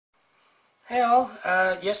Hey all,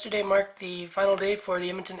 yesterday marked the final day for the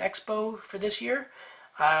Edmonton Expo for this year.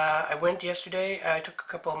 I went yesterday, I took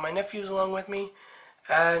a couple of my nephews along with me,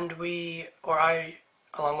 and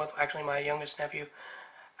along with actually my youngest nephew,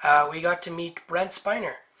 we got to meet Brent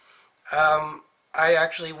Spiner.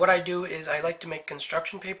 What I do is I like to make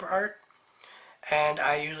construction paper art, and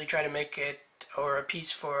I usually try to make it or a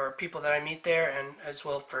piece for people that I meet there and as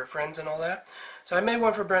well for friends and all that. So I made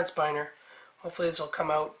one for Brent Spiner. Hopefully this will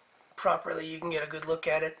come out properly. You can get a good look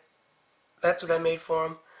at it. That's what I made for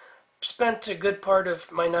him. Spent a good part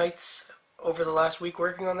of my nights over the last week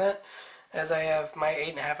working on that, as I have my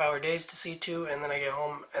 8.5 hour days to see to, and then I get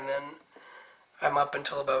home and then I'm up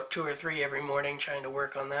until about 2 or 3 every morning trying to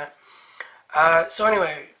work on that. So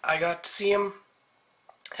anyway, I got to see him,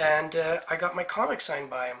 and I got my comic signed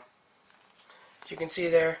by him. As you can see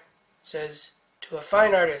there, it says, "To a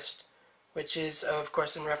fine artist," which is, of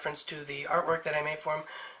course, in reference to the artwork that I made for him,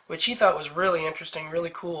 which he thought was really interesting, really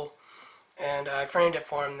cool, and I framed it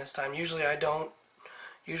for him this time. Usually I don't.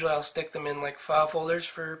 Usually I'll stick them in like file folders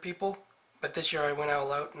for people, but this year I went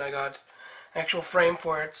all out and I got an actual frame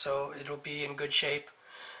for it, so it'll be in good shape.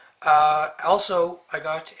 Also, I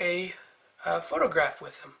got a photograph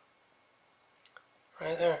with him.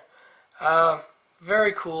 Right there.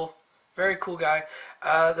 Very cool. Very cool guy.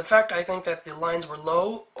 The fact I think that the lines were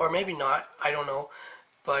low, or maybe not, I don't know,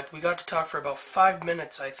 but we got to talk for about 5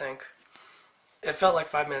 minutes, I think. It felt like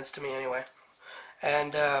 5 minutes to me anyway.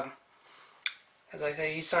 And as I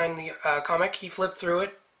say, he signed the comic, he flipped through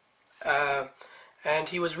it, and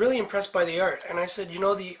he was really impressed by the art. And I said, you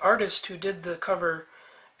know, the artist who did the cover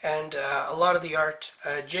and a lot of the art,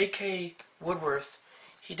 J.K. Woodward,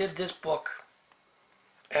 he did this book.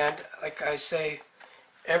 And like I say,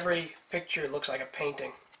 every picture looks like a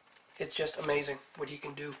painting. It's just amazing what he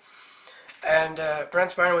can do. And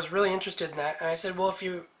Brent Spiner was really interested in that. And I said, well,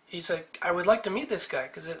 he's like, I would like to meet this guy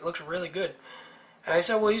because it looks really good. And I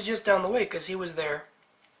said, well, he's just down the way because he was there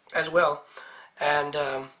as well. And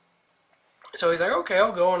so he's like, okay,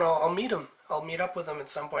 I'll go and I'll meet him. I'll meet up with him at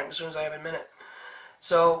some point as soon as I have a minute.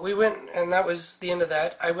 So we went, and that was the end of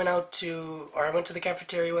that. I went to the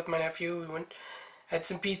cafeteria with my nephew. We had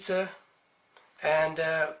some pizza, and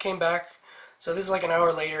came back. So this is like an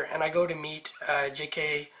hour later, and I go to meet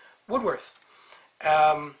J.K. Woodward.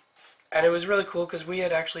 And it was really cool because we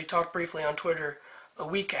had actually talked briefly on Twitter a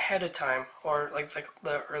week ahead of time, or like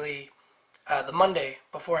the Monday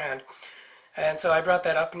beforehand. And so I brought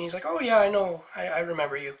that up, and he's like, oh yeah, I know, I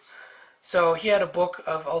remember you. So he had a book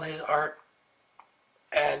of all his art,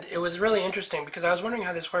 and it was really interesting because I was wondering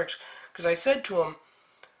how this works. Because I said to him,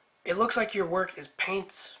 it looks like your work is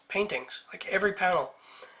paintings, like every panel.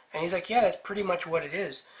 And he's like, yeah, that's pretty much what it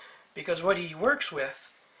is. Because what he works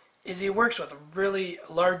with is really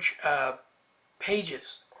large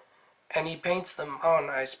pages. And he paints them on,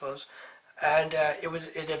 I suppose. And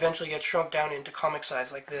it eventually gets shrunk down into comic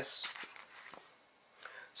size like this.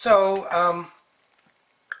 So,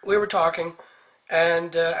 we were talking,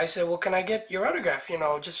 and I said, well, can I get your autograph, you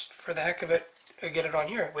know, just for the heck of it, get it on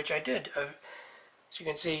here, which I did. As you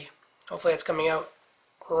can see, hopefully it's coming out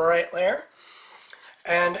right there.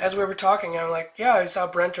 And as we were talking, I'm like, yeah, I saw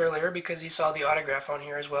Brent earlier because he saw the autograph on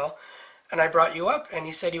here as well. And I brought you up, and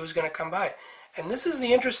he said he was going to come by. And this is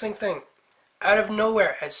the interesting thing. Out of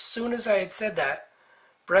nowhere, as soon as I had said that,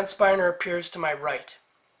 Brent Spiner appears to my right.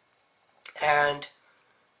 And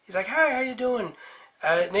he's like, hi, how you doing?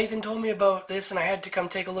 Nathan told me about this, and I had to come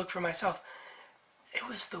take a look for myself. It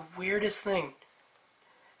was the weirdest thing.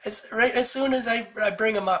 As soon as I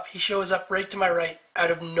bring him up, he shows up right to my right, out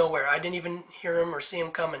of nowhere. I didn't even hear him or see him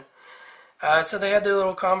coming. So they had their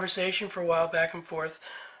little conversation for a while, back and forth,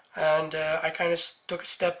 and I kind of took a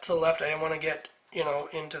step to the left. I didn't want to get, you know,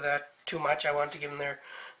 into that too much. I wanted to give them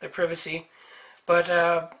their privacy. But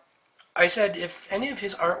I said if any of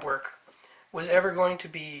his artwork was ever going to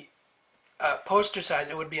be poster size,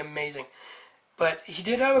 it would be amazing. But he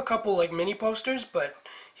did have a couple like mini posters, but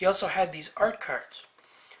he also had these art cards.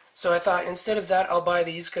 So I thought instead of that, I'll buy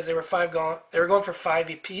these because they were going for $5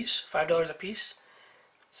 a piece.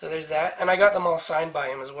 So there's that, and I got them all signed by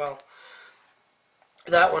him as well.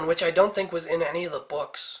 That one, which I don't think was in any of the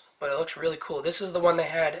books, but it looks really cool. This is the one they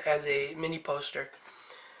had as a mini poster,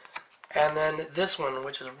 and then this one,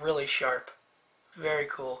 which is really sharp, very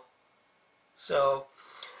cool. So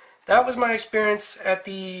that was my experience at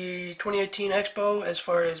the 2018 Expo as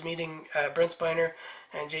far as meeting Brent Spiner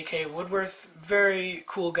and J.K. Woodward. Very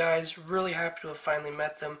cool guys. Really happy to have finally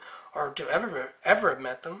met them, or to ever have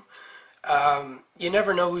met them. You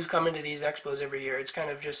never know who's coming to these expos every year. It's kind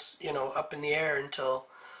of just, you know, up in the air until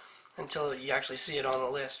you actually see it on the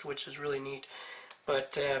list, which is really neat.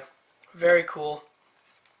 But very cool.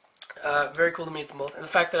 Very cool to meet them both. And the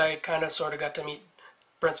fact that I kind of sort of got to meet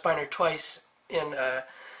Brent Spiner twice in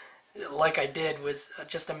like I did was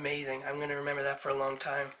just amazing. I'm going to remember that for a long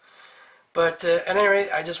time. But at any rate,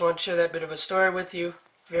 I just want to share that bit of a story with you.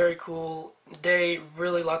 Very cool day,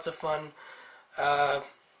 really lots of fun.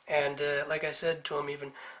 And like I said to him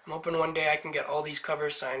even, I'm hoping one day I can get all these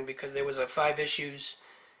covers signed because there was 5 issues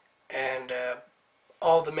and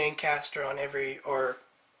all the main cast are on every, or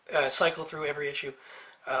cycle through every issue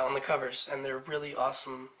on the covers. And they're really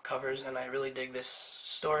awesome covers and I really dig this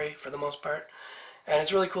story for the most part. And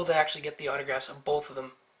it's really cool to actually get the autographs of both of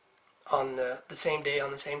them on the same day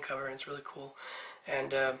on the same cover. And it's really cool.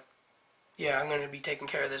 And yeah, I'm going to be taking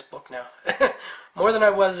care of this book now. More than I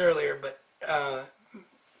was earlier, but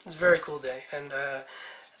it's a very cool day. And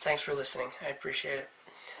thanks for listening. I appreciate it.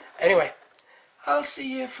 Anyway, I'll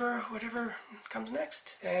see you for whatever comes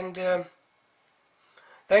next. And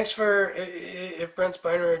thanks for, if Brent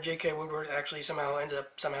Spiner or J.K. Woodward actually somehow ended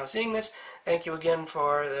up seeing this, thank you again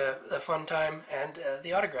for the fun time and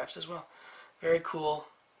the autographs as well. Very cool,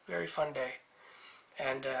 very fun day.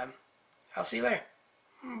 And I'll see you later.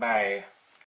 Bye.